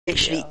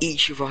literally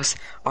each of us,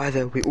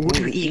 either we all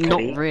do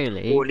equally, Not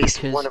really, or at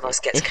least one of us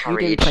gets if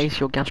carried. you didn't place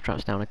your gas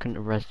traps down, I couldn't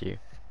have rezzed you.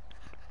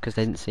 Because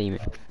they didn't see me.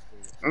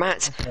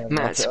 Matt,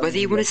 whether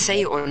you want to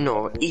say it or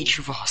not, each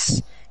of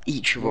us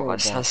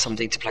has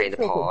something to play in the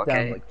part,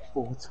 okay? Like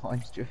 4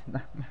 times during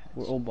that match.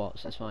 We're all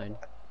bots, it's fine.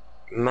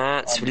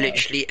 Matt,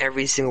 literally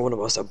every single one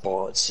of us are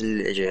bots,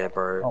 legit,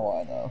 bro.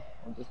 Oh, I know.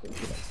 I'm just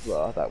thinking,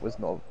 well, that was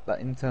not that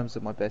in terms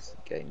of my best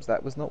games.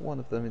 That was not one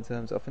of them. In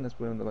terms, I think that's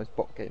one of the most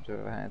bot games I've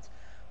ever had.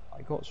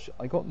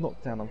 I got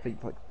knocked down on feet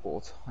like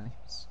 4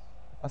 times.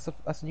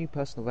 That's a new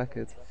personal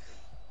record.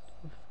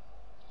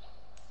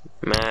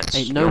 Matt,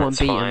 Ain't no one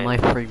beating fine. my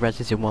 3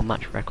 rezzes in 1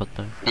 match record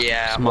though.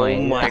 Yeah, mine.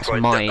 Oh my That's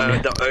god, mine.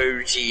 The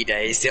OG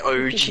days, the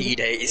OG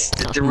days.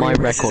 That's the my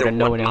reverses record in and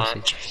no one one else's.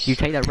 match. You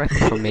take that record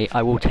from me,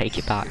 I will take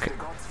it back.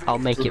 I'll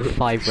make it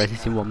 5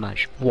 rezzes in 1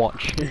 match.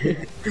 Watch.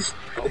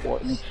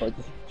 What you try to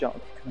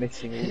jump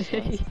missing all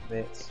kinds of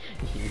bits.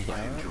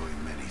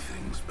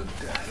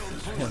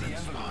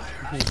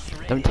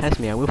 Don't test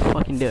me, I will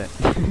fucking do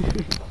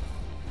it.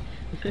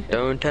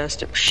 Don't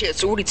test it. Shit,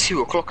 it's already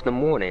 2 o'clock in the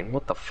morning.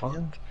 What the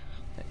fuck?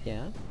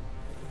 Yeah?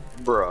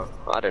 Bruh,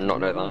 I did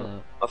not know that.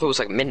 I thought it was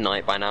like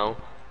midnight by now.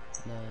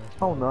 No.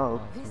 Oh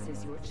no. This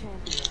is your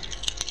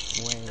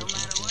champion. Way No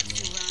matter what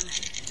you run,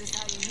 just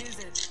how you use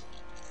it.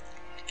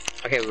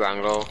 Okay,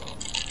 Wrangle.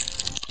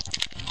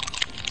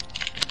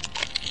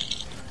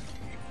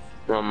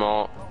 One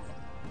more.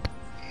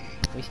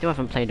 We still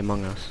haven't played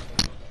Among Us.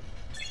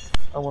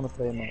 I want to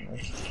play Among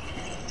Us.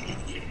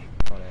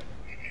 Got it.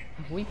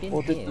 Have we been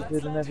Or here?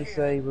 did he never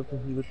say whether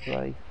he would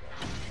play?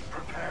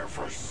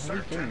 Have we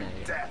been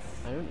there?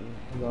 I don't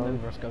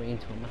remember us going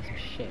into a massive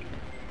ship.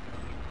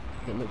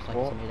 It looks like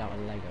it's made out of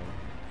Lego.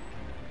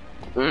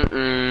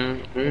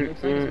 It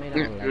looks like it's made out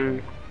of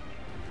Lego.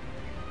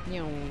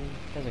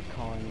 There's a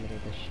car in the middle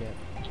of this ship.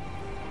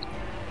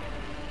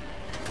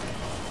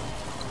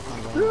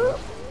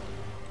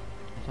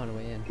 I found a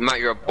way in. Matt,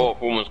 you're a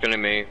bot, almost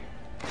killing me.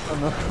 Oh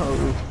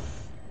no.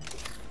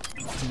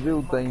 It's a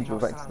real danger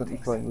of accidentally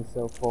throwing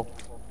yourself off.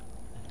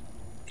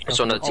 It's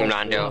on the team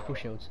land, yeah. Purple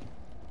shields.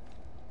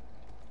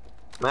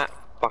 Matt,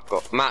 fuck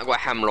off. Matt got a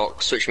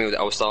Hemlock, switch me with the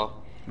L-Star.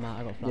 Matt,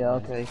 I got flat. Yeah,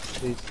 okay,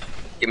 please.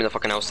 Give me the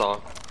fucking L-Star.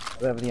 I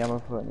don't have any ammo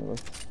for it anyway.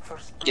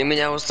 Give me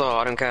the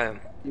L-Star, I don't care.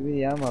 Give me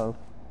the ammo.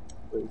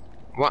 Please.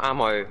 What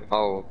ammo?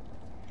 Oh,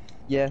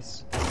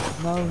 Yes.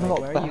 No, Wait,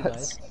 not where that. are you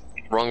guys?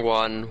 wrong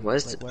one.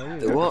 Where's Wait, the... where are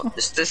you? What?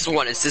 It's this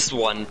one, it's this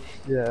one.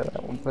 Yeah,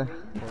 that one thing.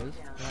 Boys?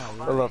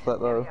 Where I are you? love that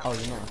though. Oh,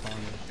 you're not far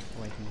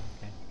away from me.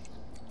 Okay.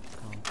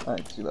 Calm. I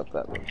actually love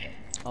that one.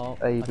 Oh,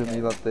 Aiden, okay.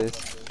 we love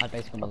this. I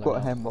basically I've got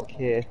a hemlock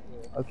here.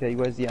 Okay,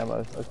 where's the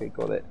ammo? Okay,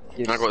 got it.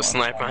 Give I got a some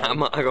sniper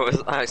ammo.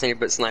 I accidentally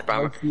put sniper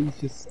ammo. Mostly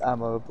just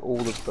ammo of all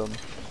of them.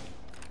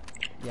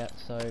 Yeah,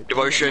 so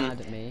Devotion.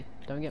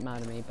 Don't get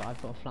mad at me, but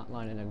I've got a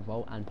flatline and a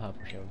Volt and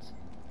purple shields.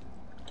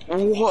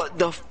 What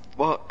the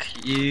fuck,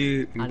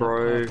 you, And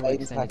bro? a purple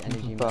Aiden's extended hacking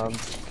energy confirmed.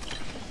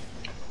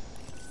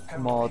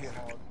 Mod.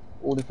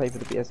 All in favour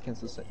of the BS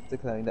cancel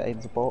declaring that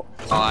Aiden's a bot.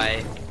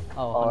 I.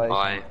 Oh,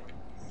 I-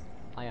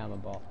 I am a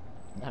bot.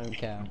 I don't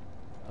care.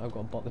 I've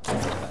got a bot that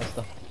can do better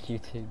stuff than you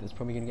two. That's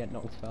probably gonna get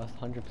knocked first,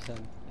 100%.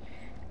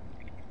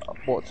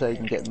 Watch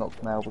Aiden get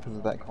knocked now because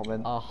of that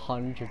comment.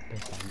 100%.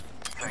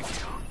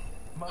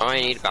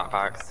 I need a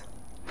backpack.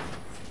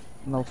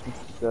 And ultimate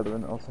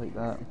accelerant, I'll take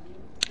that.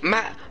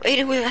 Matt,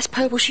 Aiden, wait, that's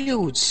purple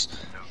shields.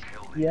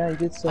 Yeah, he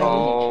did say.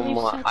 Oh you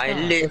my, said I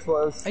that. lit. That's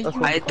what I was. Are That's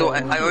you what I was thought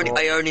going I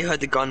for. only heard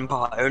the gun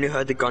part. I only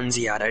heard the guns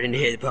he had. I didn't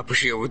hear the purple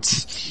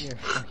shields. You're a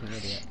fucking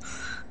idiot.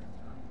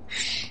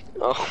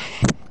 Oh,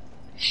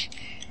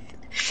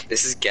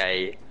 this is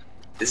gay.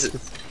 This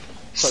is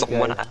So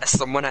someone. gay.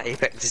 Someone at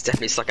Apex is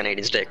definitely sucking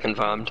Aiden's dick.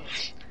 Confirmed.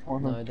 Oh,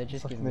 No, they're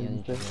just giving me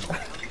energy.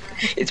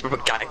 It's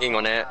gagging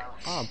on it.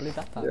 Oh, blue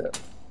backpack. Yeah.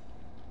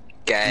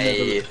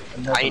 Gay.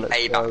 Never I need let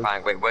a go.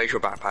 backpack. Wait, where's your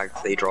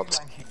backpack that you dropped?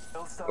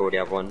 Already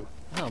have one.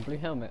 Oh, blue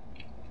helmet.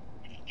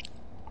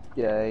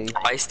 Yay.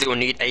 I still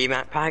need a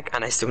backpack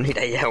and I still need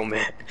a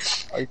helmet.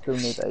 I still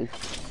need a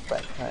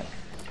backpack.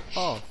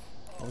 Oh,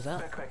 what was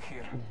that?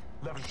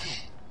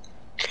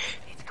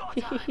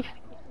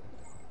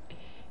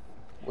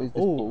 What is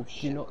this Oh,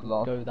 bullshit do not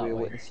laugh go that we're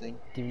way. witnessing?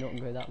 Do not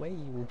go that way,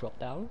 you will drop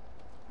down.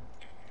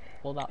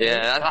 Or that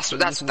Yeah, way. that's You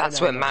can go that's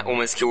down where that Matt way.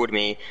 almost killed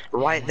me.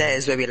 Right there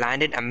is where we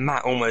landed, and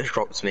Matt almost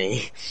dropped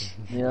me.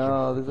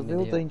 Yeah, there's a fucking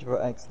real idiot. danger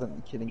of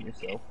accidentally killing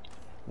yourself.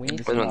 We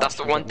need But no, to that's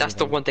the get one. That's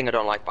the moving. one thing I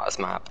don't like about this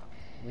map.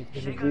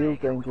 There's a real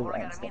danger of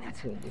accidentally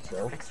killing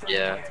yourself.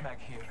 Yeah.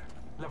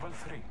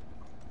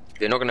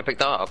 You're not gonna pick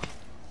that up.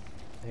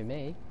 Who,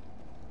 me?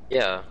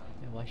 Yeah.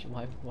 Yeah, why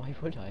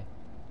would I?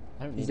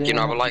 I don't need Do you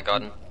not have a light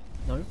gun?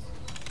 No.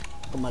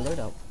 Got my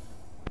loadout.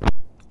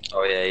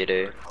 Oh yeah, you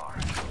do.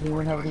 Does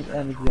anyone have any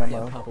energy Yeah,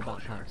 ammo? purple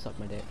backpack, suck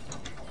my dick.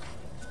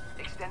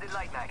 Extended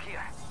light mag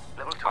here.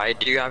 Level 2. I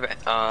do have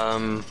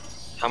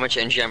How much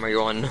energy ammo are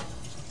you on?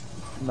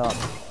 None.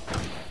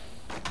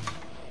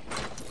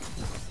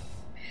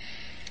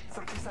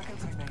 30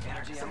 seconds remaining.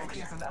 Energy ammo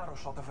is an arrow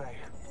shot away.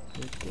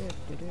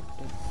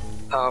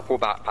 Purple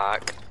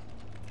backpack.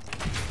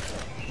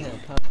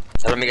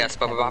 Let me guess,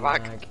 bubble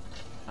back.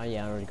 Oh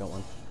yeah, I already got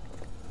one.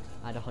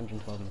 I had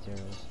 112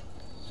 materials.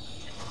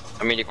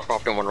 I'm really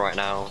crafting one right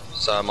now,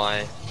 so am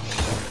I.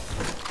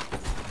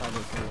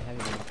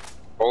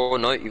 Oh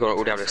no, you got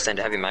all down to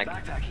extended heavy mag.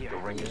 Backpack here.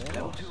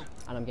 Level 2.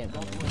 And I'm getting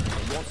ammo.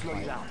 Won't slow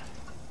you down.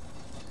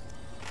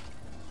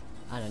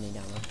 I don't need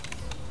ammo.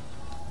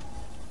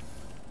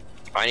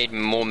 I need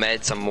more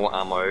meds and more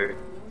ammo.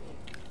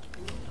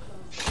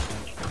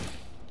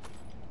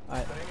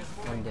 Alright,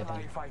 I'm Moving dipping.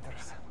 TIE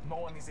fighters. No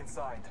one is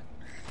inside.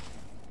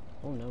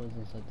 Oh, no one's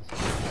inside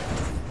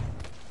this.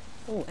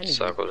 Oh, energy.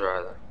 Circles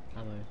right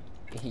Ammo.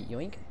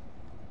 Yoink.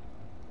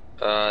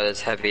 there.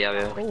 There's heavy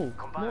ammo. Oh, more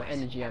Combiners,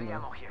 energy heavy ammo.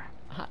 ammo here.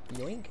 Ha,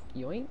 yoink,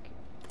 yoink.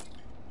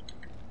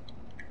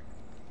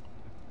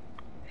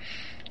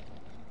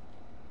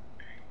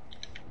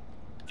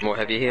 More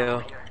heavy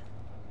here.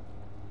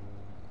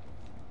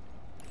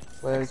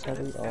 Where is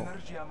heavy? Oh,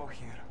 Energy ammo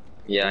here.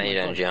 Yeah, I need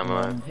energy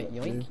ammo.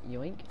 Yoink,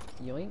 yoink,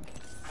 yoink.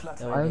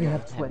 Flat Oh, I only yeah,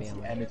 have heavy 20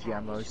 ammo. energy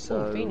ammo, Oh,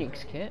 so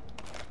Phoenix kit.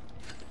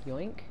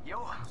 Yoink.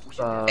 Yo, we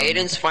should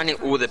Aiden's finding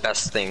all the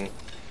best thing.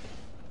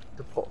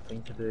 the pot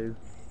thing to do.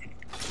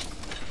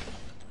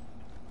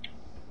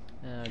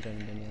 I don't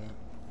need any of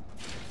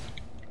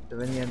that. Are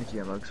there any energy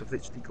ammo? Because I've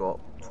literally got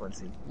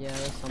 20. Yeah,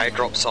 there's some. I that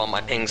dropped some, I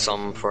haven't pinged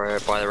some for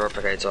by the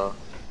replicator.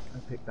 I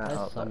picked that There's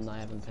up. some that's I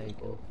haven't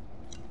taken.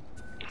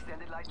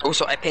 extended light mag.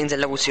 Also, I pinged a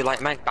level 2 light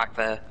mag back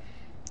there.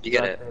 You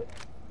get it?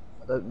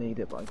 I don't need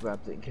it, but I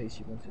grabbed it in case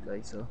you want it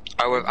later.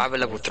 I have a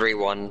level 3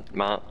 one,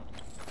 Matt.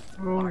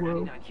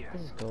 R99 here.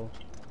 This is cool.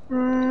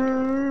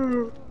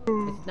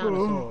 It's a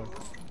dinosaur.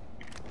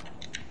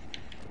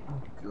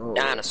 God.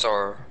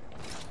 Dinosaur.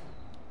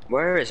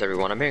 Where is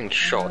everyone? I'm hearing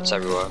shots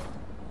everywhere.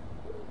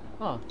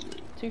 Oh,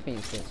 2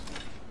 Phoenix kits.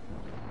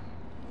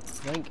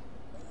 Yoink.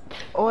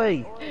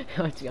 Oi!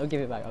 I'll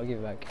give it back, I'll give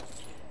it back.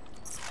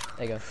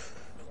 There you go.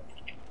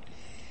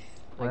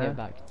 I'll give Where? it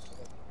back.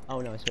 Oh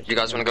no, I switched. You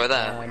guys wanna go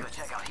there?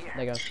 Check out here.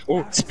 There you go.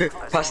 Oh,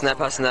 person there,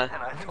 person there. And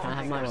I think Can I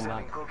have my one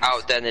back?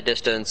 Out there in the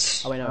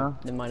distance. Oh wait, no. Huh?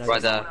 Never mind. I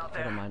Right got there. mine.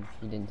 I got mine.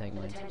 You didn't take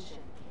mine.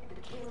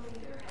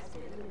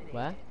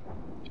 Where?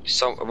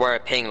 So, where I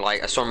ping,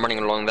 like, I saw him running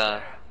along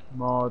there.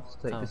 Mods,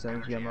 take Oh. this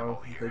energy ammo.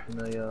 I'm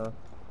taking a,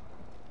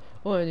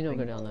 Oh, I did not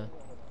go down there.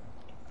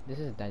 This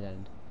is a dead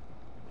end.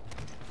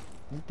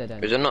 This is a dead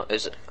end. Is it not?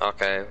 Is it?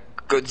 Okay.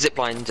 Good,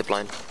 zipline,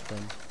 zipline.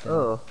 Dun,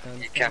 Oh.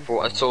 Be careful,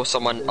 I saw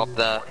someone up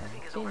there.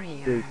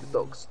 dun. dude, the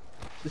dogs.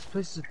 This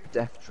place is a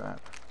death trap.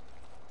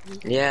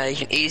 Yeah, you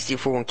can easily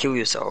fall and kill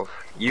yourself.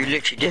 You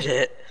literally did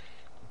it.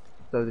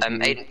 So this is-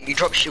 Aiden, you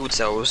dropped shield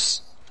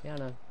cells. Yeah, I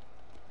know.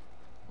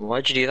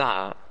 Why'd you do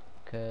that?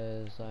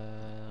 Cause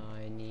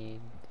I need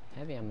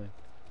heavy ammo.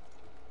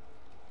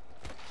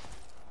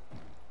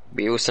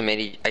 We also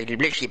made. I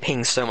literally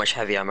pinged so much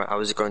heavy ammo. I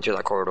was going through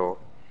that corridor.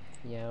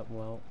 Yeah,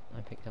 well,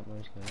 I picked up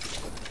most of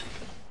it.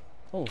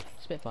 Oh,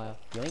 Spitfire.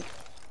 Yoink.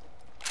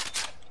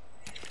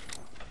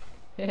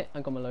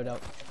 I got my loadout.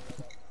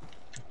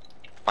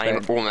 I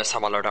almost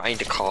have my loadout. I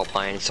need a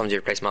carbine. Somebody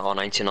replace my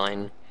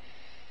R99.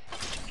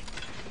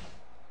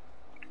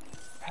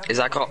 Is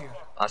that car?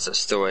 That's a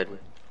steward.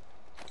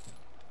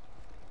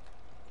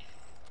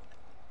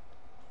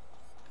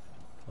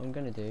 What I'm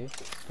gonna do is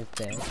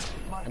this,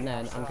 and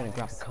then I'm gonna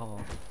grab a car.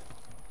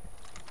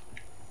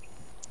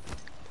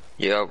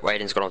 Yeah,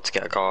 Aiden's gonna have to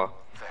get a car.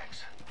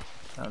 Thanks.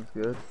 Sounds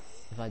good.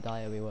 If I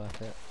die, it'll be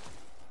worth it.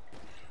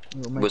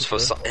 We'll It make was for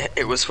good.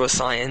 it was for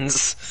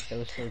science. It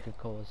was for a good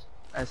cause.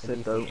 As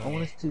said though, I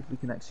want to see if we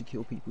can actually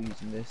kill people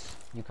using this.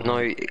 You can't. No,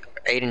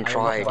 Aiden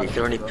tried. You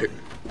can only put.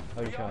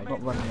 Oh, you tried.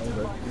 Not running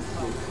over.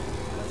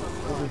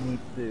 What we need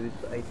to do is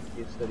for Aiden to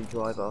be a steady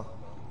driver.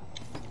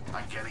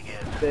 I'm getting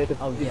in. They're the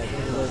Oh, yeah,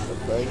 they're the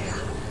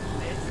place.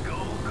 Let's go,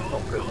 go,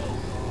 go.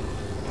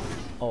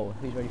 Oh,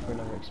 who's ready for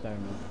another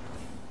experiment?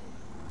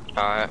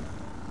 Alright.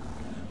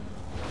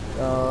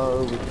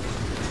 Oh,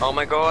 Oh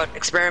my god,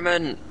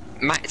 experiment!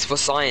 Matt, it's for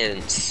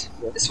science.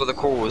 It's for the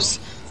cause.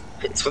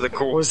 It's for the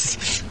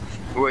cause.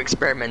 We're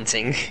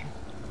experimenting.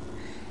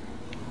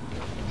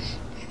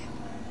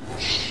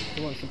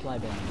 Who wants supply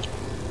bin?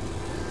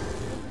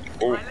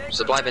 Oh,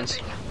 supply bins.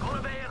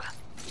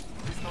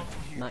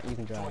 Matt, you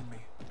can drive. Join me.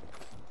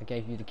 I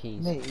gave you the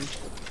keys. me?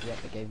 Yep,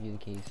 I gave you the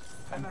keys.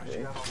 Energy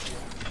ammo here.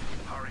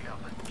 Hurry up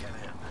and get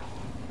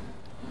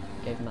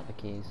in. Gave Matt the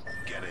keys.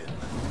 Get in.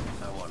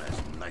 I want it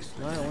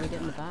nicely. No, I want to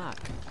get in the back.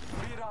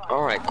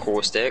 Alright,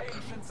 caustic.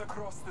 Agents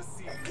across the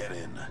sea. Get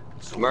in.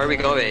 Where are we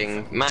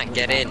going? Matt,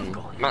 get in.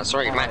 Matt,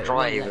 sorry, Matt,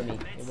 Alright, drive.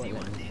 It won't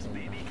let me.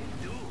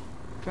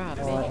 Drive,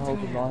 Alright, me.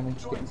 hold the line and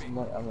just getting some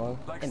light ammo.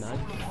 Like Hey, man.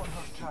 Seaon on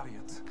her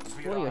chariot.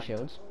 We What are your ride.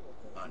 shields?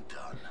 I'm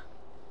done.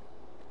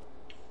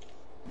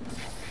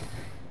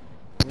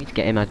 We need to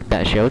get him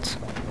better shields.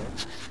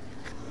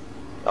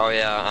 Oh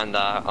yeah, and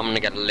I'm gonna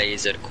get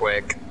lasered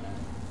quick.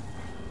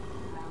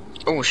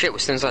 Oh shit, we're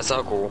still inside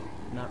circle.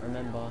 Matt,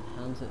 remember,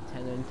 hands at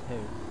 10 and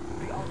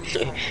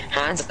 2.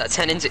 Hands at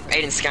 10 into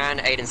Aiden scan,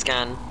 Aiden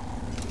scan.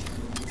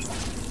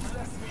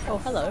 Oh,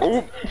 hello.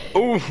 Oh,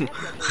 oh.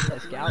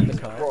 Let's get out of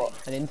the car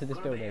and into this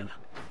building.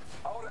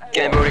 Our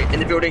Get in the building, in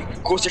the building.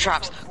 Course the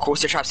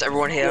traps,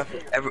 everyone here.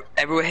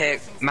 Everyone here.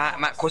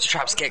 Matt, course the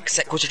traps,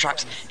 set course the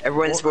traps.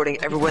 Everyone in this building,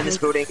 everyone in this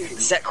building.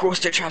 Set course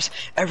the traps,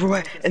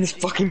 everywhere in this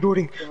fucking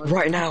building,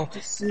 right now.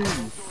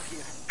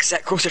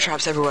 Set course the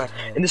traps everywhere.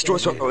 In this door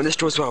as well, in this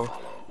door as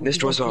well. In this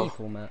door as well.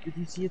 People, Matt. Did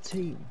you see a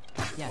team?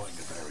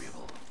 Yes.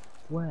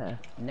 Where?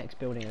 Next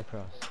building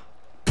across.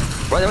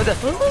 Right there,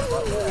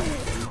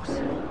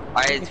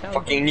 I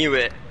fucking knew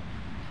it. I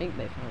think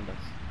they found us.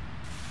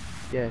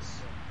 Yes,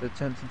 they're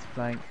attempting to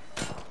flank.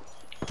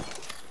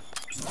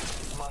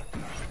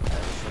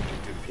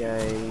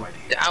 Okay.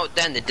 They're out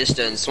there in the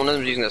distance. One of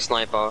them's using a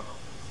sniper.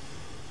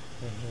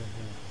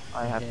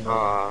 I have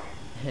Ah.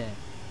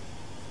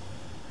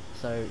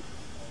 So,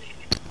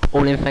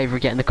 all in favour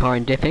of getting the car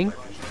and dipping?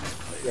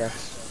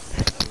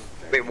 Yes.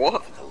 Wait,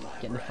 what?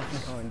 Getting the fucking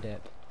car and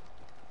dip.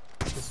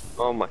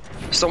 Oh my.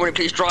 Someone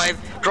please drive.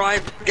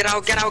 Get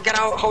out.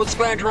 Hold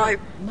square and drive.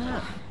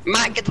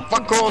 Matt, get the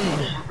fuck on.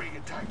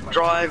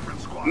 Drive.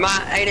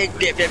 Matt, ain't it?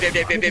 Dip.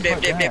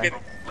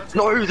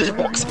 No, the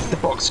box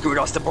screwed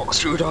us. I'm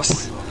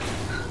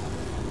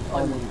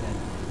nearly dead.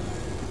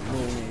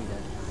 Nearly dead.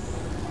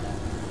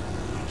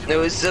 There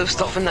was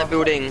stuff in that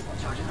building.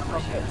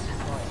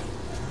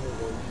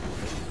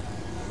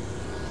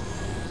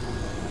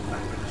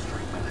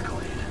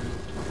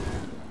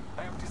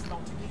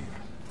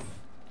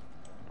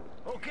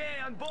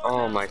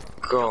 Oh my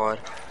god.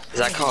 Is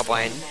that a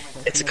carbine?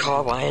 It's a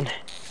carbine.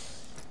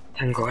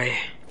 Tangoy.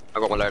 I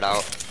got my load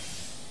out.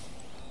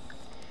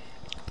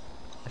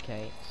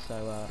 Okay,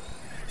 so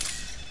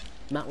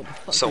Matt, what the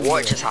fuck? So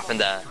what just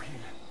happened there?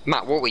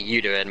 Matt, what were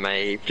you doing,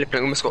 mate?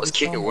 Flipping almost got us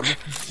killed.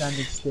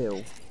 Standing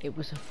still. It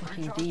was a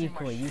fucking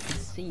decoy, you could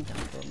see that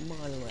for a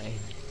mile away.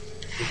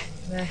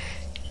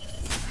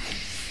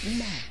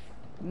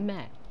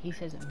 Matt, he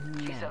says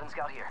Matt.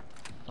 Scout here.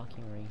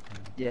 Fucking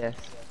retard. Yes.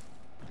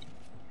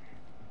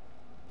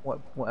 What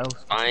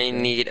else? I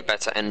need a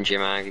better energy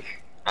mag.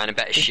 And a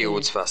better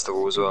shields first of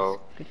all as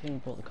well. Good thing you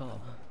bought the car.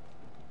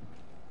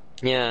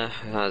 Yeah,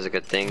 that was a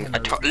good thing.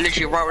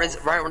 Literally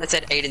right when I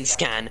said Aiden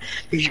scan,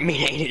 me and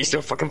Aiden just do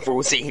a fucking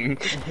full team.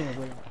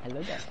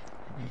 Hello there.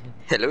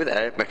 Hello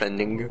there, my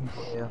friending.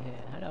 Yeah.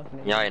 Hello.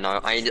 Yeah, I know.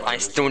 I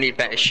still need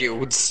better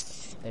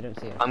shields. They don't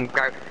see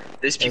it.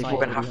 There's people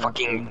gonna have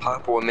fucking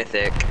purple and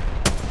mythic.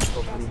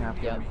 Probably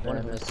have Yeah, one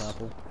of them is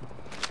purple.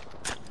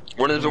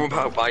 One of them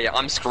purple. Oh yeah,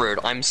 I'm screwed.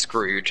 I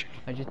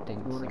just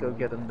think. You wanna go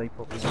get them? They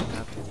probably don't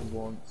have what he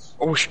wants.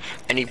 Oh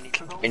anything.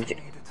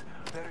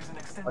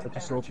 I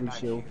just saw blue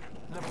shield.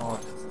 Oh,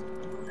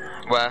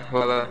 Where?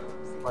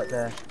 right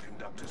there.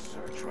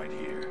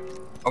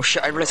 Oh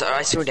shit! I realized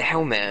I saw the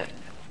helmet.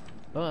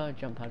 Oh,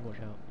 jump pad, watch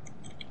out.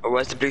 Oh,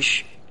 where's the blue?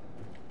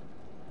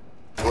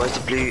 Where's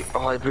the blue?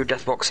 Oh, the blue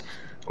death box.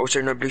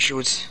 Also, no blue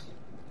shields.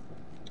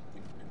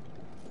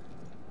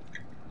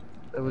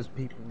 There was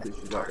people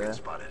literally right there.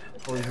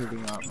 Probably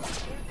healing up.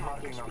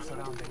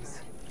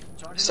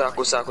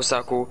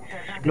 Circle.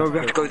 No, we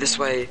have to go this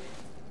way.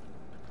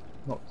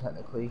 Not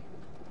technically.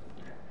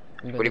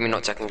 What do you mean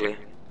not technically?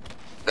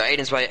 Go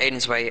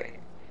Aiden's way.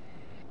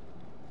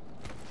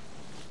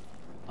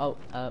 Oh,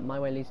 my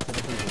way leads to the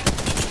people.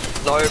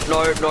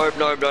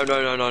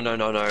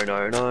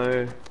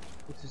 No.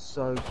 This is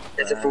so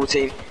There's a full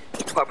team.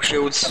 Purple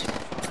shields.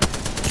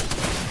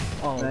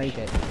 Oh Nate,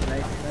 shit.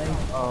 Nate.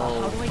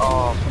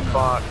 Oh,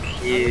 fuck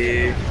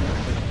you.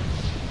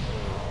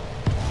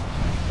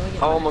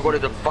 Oh my god,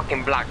 it's a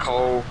fucking black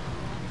hole.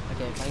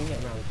 Okay, if I can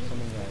get around,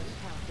 someone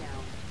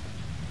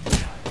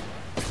goes.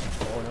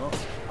 Or not.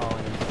 Oh, I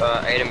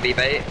need Aiden B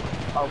bait.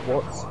 Oh,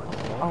 what?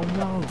 Oh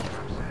no.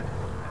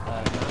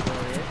 Matt,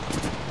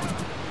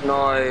 where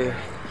No,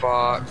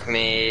 fuck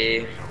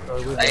me.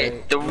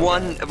 Hey, the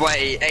one,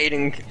 wait,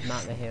 Aiden.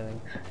 Matt, they're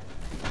healing.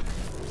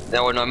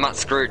 No, Matt's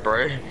screwed,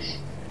 bro.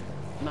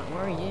 Matt,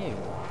 where are you?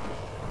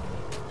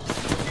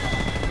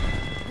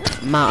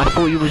 Matt, I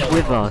thought you was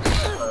with us.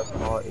 Third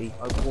party.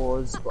 I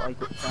was, but I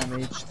got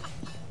damaged.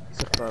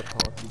 It's a third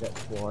party,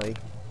 that's why.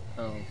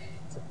 Oh.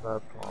 It's a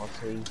third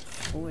party.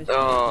 Always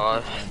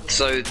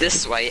So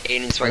this way,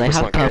 Aiden's way they was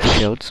have not purple good.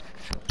 shields.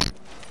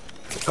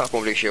 Purple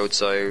and blue shield,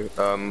 so,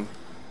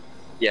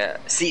 yeah.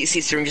 See,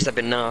 syringes have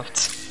been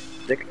nerfed.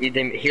 They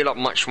heal up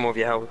much more of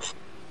your health.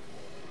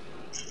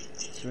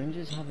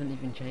 Syringes haven't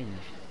even changed.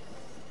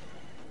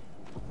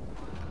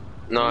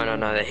 No,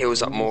 they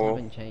heals up Syringes more.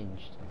 haven't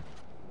changed.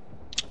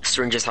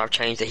 Syringes have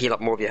changed, they heal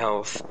up more of your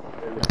health.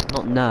 That's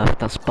not nerfed,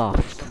 that's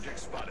buffed.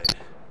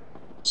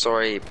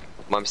 Sorry,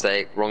 my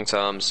mistake, wrong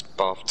terms,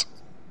 buffed.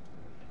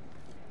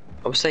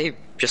 I would say,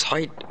 just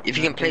hide, if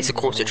you can place a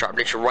quarter trap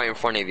literally right in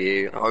front of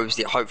you,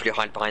 obviously, hopefully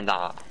hide behind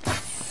that.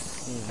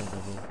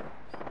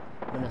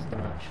 Win us the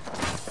match.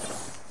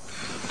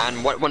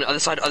 And one other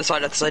side.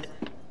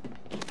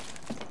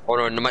 Oh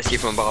no, might see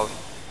from above.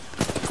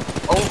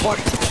 Oh fuck!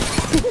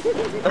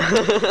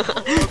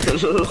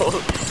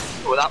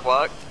 Will that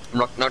work?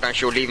 No, don't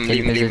shield, leave him.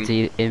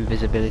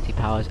 Invisibility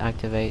powers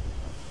activate.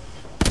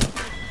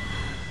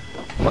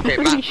 Okay,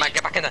 Matt,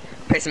 get back in there.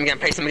 Pace him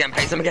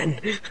again.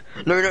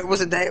 No, it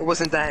wasn't there.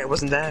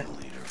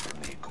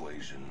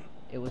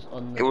 It was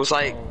on the It was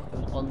like- pole. It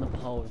was on the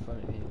pole in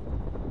front of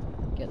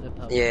you. Get the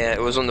pole. Yeah,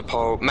 it was on the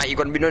pole. Matt, you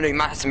gotta be, no,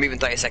 Matt has to move in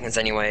 30 seconds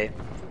anyway.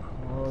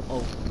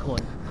 Oh, come on,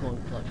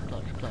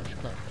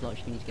 clutch.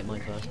 You need to get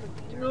mine first.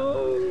 No.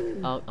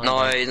 Oh, I'm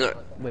No, dead. no.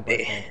 We're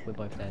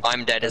both dead.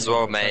 I'm dead Don't as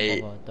well, bother,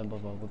 mate. Don't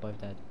bother, we're both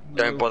dead.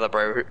 Don't bother,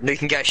 bro. No, you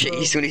can get shit.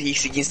 He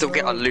can still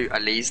get our loot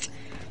at least.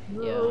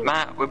 Yeah.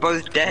 Matt, we're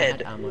both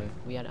dead.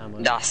 We had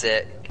ammo. That's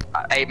it.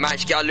 Hey,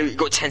 Matt, you get our loot. You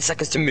got 10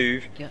 seconds to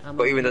move. Get ammo.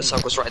 But even the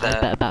circle's right I had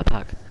a there. better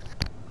backpack.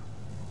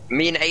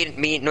 Me and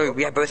Aiden, no,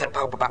 we had both had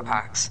purple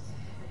backpacks.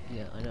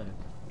 Yeah, I know.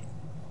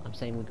 I'm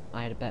saying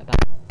I had a better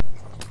backpack.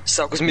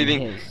 Circle's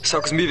moving. His.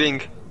 Circle's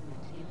moving.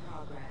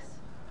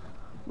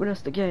 Win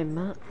us the game,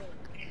 Matt.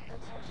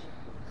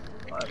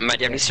 Matt,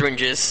 do you have any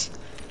syringes?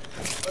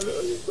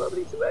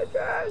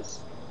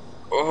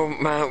 Oh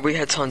man, we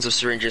had tons of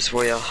syringes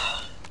for you.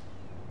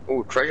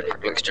 Oh, treasure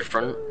pack looks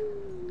different.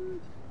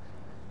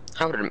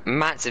 How did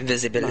Matt's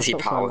invisibility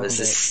Matt, stop powers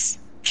saying is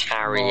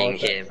carrying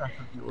him?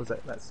 Was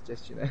that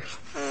suggestion?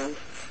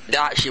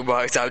 That actually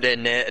worked out,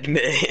 didn't it?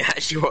 Admit it, it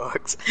actually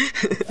worked.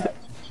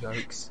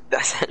 Jokes.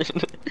 That's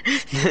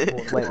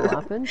Wait, what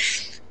happened?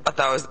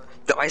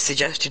 that I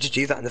suggested to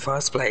do that in the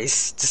first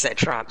place, to set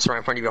traps right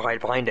in front of you, hide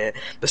behind it,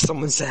 but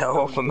someone set it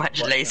off and Matt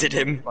just lasered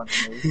him. Well,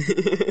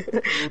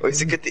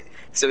 it's a good thing.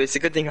 So it's a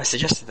good thing I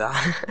suggested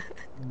that.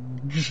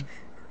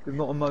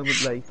 Not a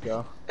moment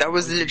later. That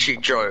was literally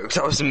jokes.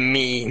 That was a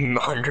meme,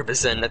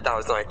 100%. That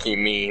was like a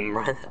meme,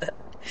 right?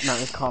 Matt,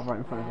 there's a car right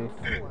in front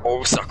of you.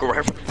 Oh, sucker,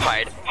 right?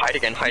 Hide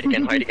again.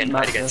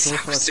 Matt, there's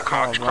also a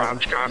car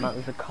Crouch. Matt,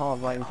 there's a car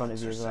right in front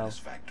of you as well.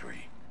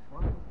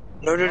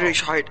 No,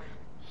 hide.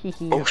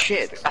 Oh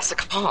shit, that's the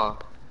car.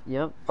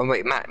 Yep. Oh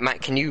wait,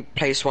 Matt, can you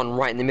place one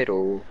right in the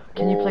middle?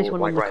 Can you place Or,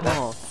 one on like, the right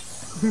car?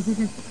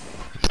 there?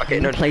 Okay,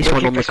 no, Place no,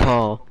 one can on you the place-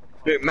 car.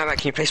 No, Matt,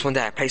 can you place one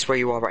there? Place where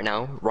you are right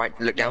now. Right,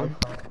 look down.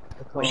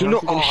 Wait, You know,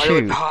 how's he gonna that would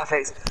shoot? be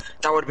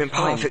perfect. That would have been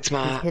Fine, perfect, He's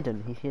Matt.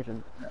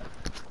 hidden.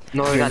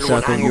 No, You're in that little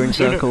circle, angle. you're in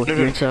circle, No,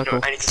 you're in circle.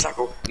 No, I need to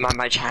circle.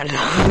 My channel.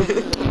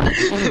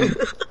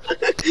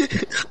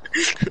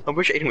 I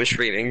wish Aiden was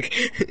streaming.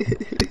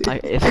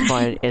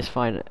 It's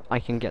fine. I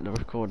can get the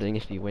recording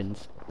if he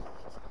wins.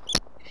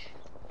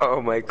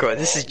 Oh my god,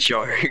 this is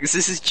jokes.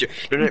 This is jokes.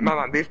 No,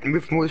 man,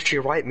 move more to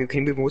your right. Can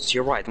you move more to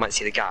your right? I might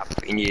see the gap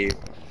between you.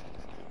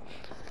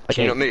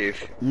 Can you not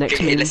move? Next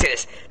Okay, meme- let's say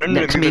this.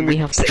 next meme we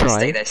have to try.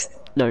 Stay this.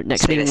 No,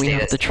 next Stay thing this, we stay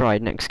have this. to try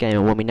next game,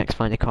 and when we next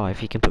find a car,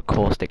 if you can put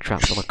caustic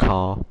traps on a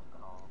car.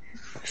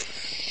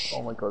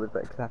 Oh my god, if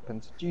that could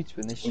happen. Due to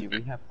an issue,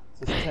 we have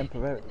to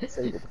temporarily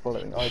disable the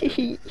following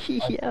items.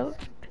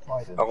 Yep.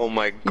 Oh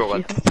my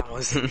god,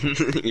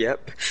 1,000.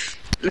 Yep.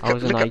 I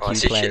was an look at IQ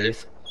us, you plays.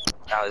 shit.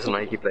 That was an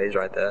IQ plays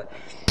right there.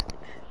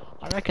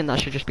 I reckon that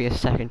should just be a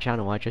second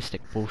channel. I just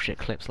stick bullshit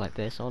clips like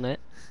this on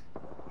it.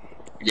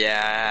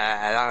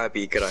 Yeah, that would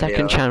be a good idea.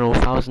 Second channel,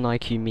 1000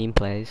 IQ meme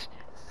plays,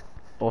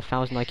 or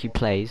 1000 IQ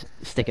plays.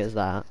 Stick it as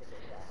that,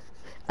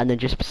 and then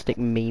just stick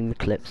meme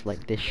clips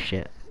like this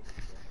shit.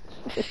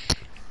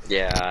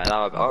 Yeah,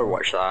 I would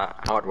watch that.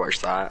 I would watch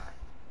that.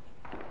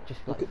 Just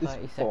Look like at this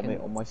 30 vomit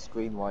second, on my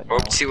screen right now.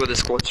 Oh, see what the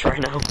squad's right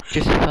now.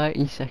 just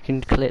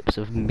 30-second clips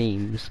of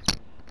memes.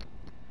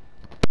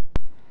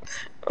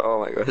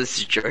 Oh my god, this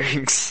is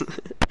jokes.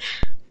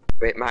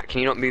 Wait, Matt, can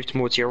you not move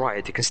more to your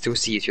right? They can still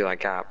see you through that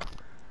gap.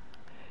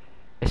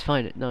 It's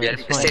fine. No, Yeah,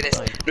 it's fine. stay It's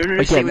this. fine.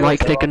 No, stay Again, with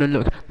like us. they're gonna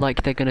look,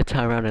 like they're gonna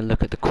turn around and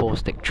look at the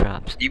caustic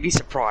traps. You'd be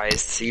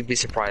surprised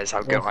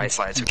how good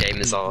eyesight for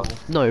gamers are.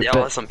 No, There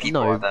but are some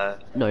people no, out there.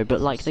 no,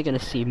 but like they're gonna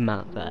see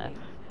Matt there.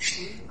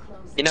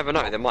 You never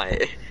know, they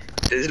might.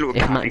 There's a little If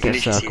gap, Matt you can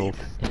gets literally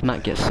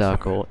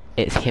circle,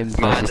 it's him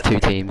Matt- versus two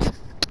teams.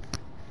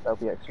 That'll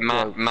be actually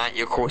see. great. Matt,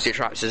 your caustic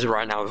traps is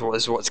right now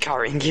is what's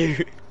carrying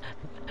you.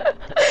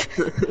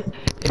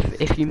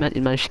 If you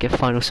manage to get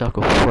final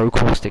circle, throw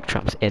caustic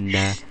traps in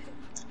there,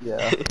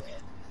 Yeah.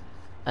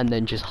 and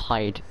then just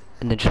hide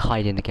in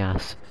the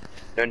gas.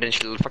 No, and then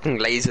she'll fucking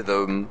laser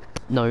them.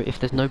 No, if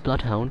there's no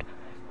bloodhound,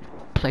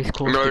 place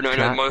caustic no,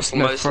 trap. most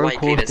throw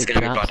likely there's caustic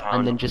gonna be traps, bloodhound.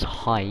 and then just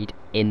hide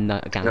in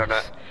the gas.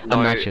 No,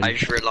 Imagine. I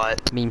just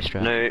realised. Meme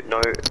strap.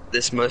 No,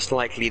 this most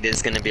likely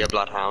there's gonna be a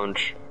bloodhound.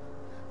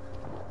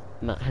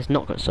 Matt has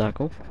not got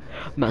circle.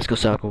 Matt's got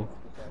circle.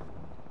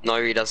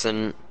 No, he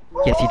doesn't.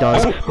 Yes, he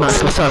does.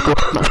 Matt's got circle.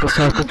 Matt's got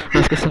circle.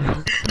 Matt's got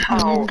circle.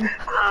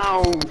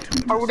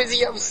 How does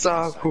he have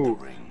circle?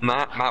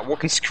 Matt, what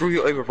can screw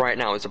you over right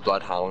now is a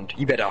bloodhound.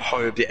 You better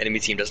hope the enemy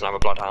team doesn't have a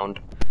bloodhound.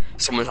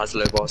 Someone has a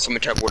low bar,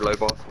 someone teleported low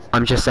bar.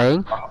 I'm just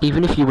saying,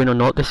 even if you win or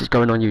not, this is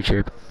going on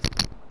YouTube.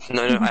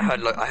 No, I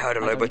heard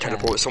a low bar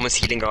teleport. Someone's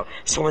healing up.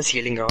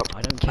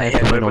 I don't care if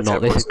you win or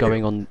not. This is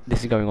going on.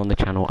 This is going on the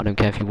channel. I don't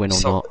care if you win or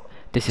not.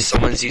 This is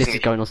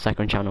going on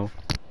second channel.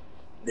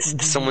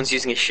 Someone's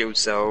using a shield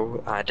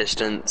cell at a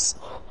distance.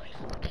 Oh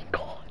my fucking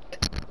god.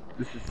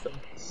 This is so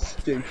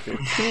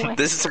stupid.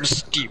 This is some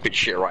stupid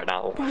shit right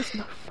now. There's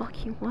no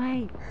fucking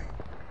way.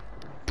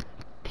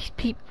 These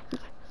people.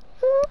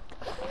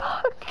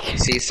 Fuck.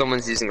 See,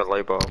 someone's using a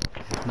low bar.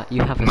 Matt,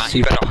 you have a Matt,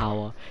 you better-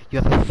 superpower.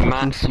 You have a fucking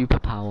Matt.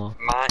 superpower.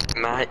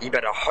 Matt, you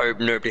better hope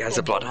nobody has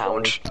a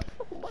bloodhound.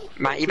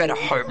 Matt, you better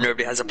hope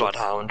nobody has a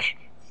bloodhound.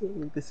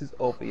 Surely this is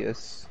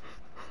obvious.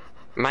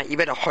 Matt, you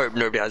better hope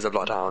nobody has a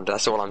bloodhound.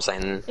 That's all I'm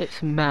saying.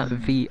 It's Matt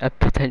v a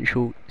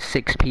potential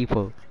 6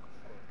 people.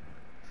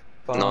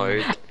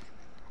 No,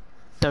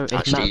 So it's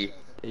actually. Matt,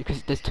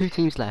 because there's 2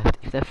 teams left.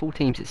 If they're full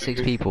teams, it's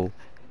 6 people.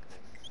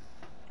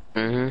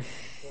 Mhm.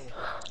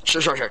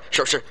 Shut.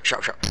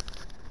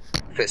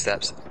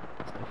 Footsteps.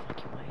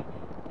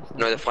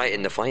 No, they're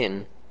fighting. They're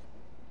fighting.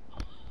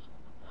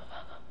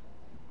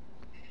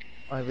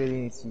 I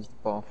really need to use the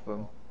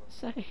bathroom.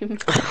 Same.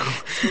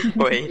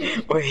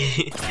 Wait.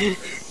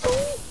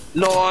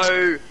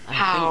 No! I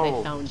How? think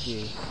they found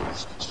you.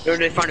 No,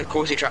 they found his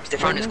coursey traps. They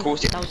found his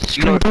coursey. That was a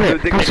No, straight bullet. they're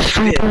That was gonna a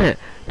straight disappear. bullet.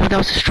 No, that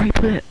was a straight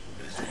bullet.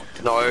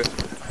 No.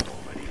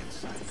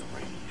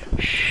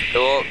 Shh.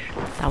 No.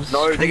 That was a No,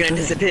 they're straight gonna bullet.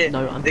 disappear. No,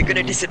 I'm They're gonna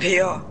telling you.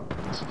 disappear. Oh,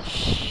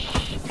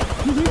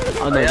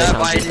 no, they Yeah,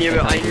 found I you. knew They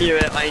it. I found you. knew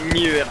it. I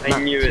knew it. I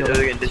Matt, knew to it. your They're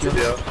left, gonna to your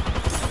disappear.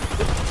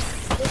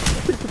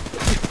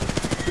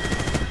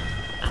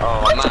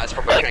 Oh, Matt's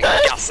probably trying to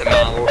gas him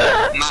out.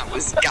 Matt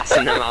was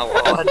gassing him out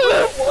hard.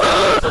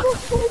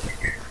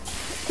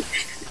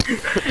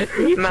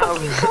 Matt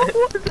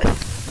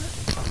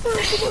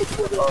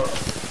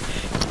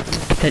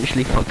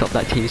Potentially fucked up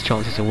that team's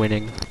chances of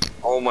winning.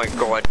 Oh my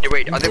god.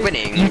 Wait, are they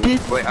winning? You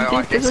did. Wait, You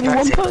did. There's only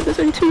expect one it. person. There's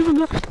only 2 of them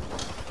left.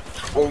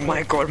 Oh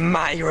my god,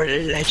 Matt, you're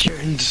a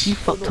legend. You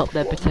fucked up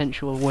their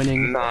potential of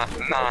winning. Matt,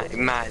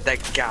 that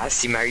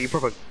gas, Matt, you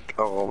probably.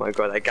 Oh my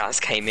god, that gas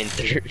came in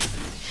through.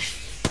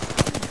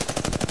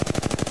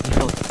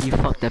 You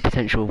fucked their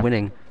potential of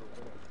winning.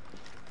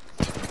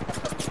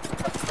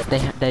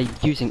 They're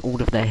using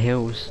all of their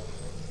heals.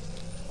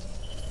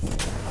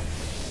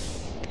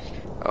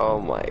 Oh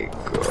my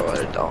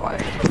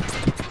god,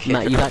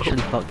 Matt, you've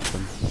actually fucked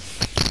them.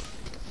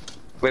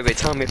 Wait,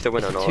 tell me if they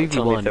win or not. It's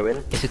Tell me if they win.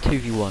 2v1. It's a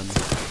 2v1.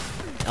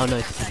 Oh no,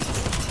 it's a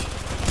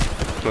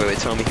 2v2. Wait,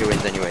 tell me who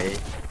wins anyway.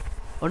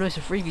 Oh no, it's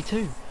a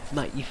 3v2.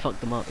 Matt, you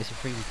fucked them up. It's a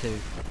 3v2.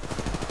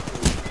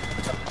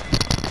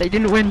 They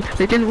didn't win.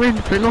 They didn't win.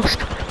 They lost.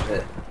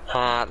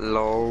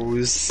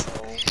 Lows.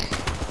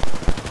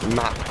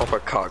 Matt proper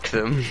cocked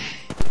them.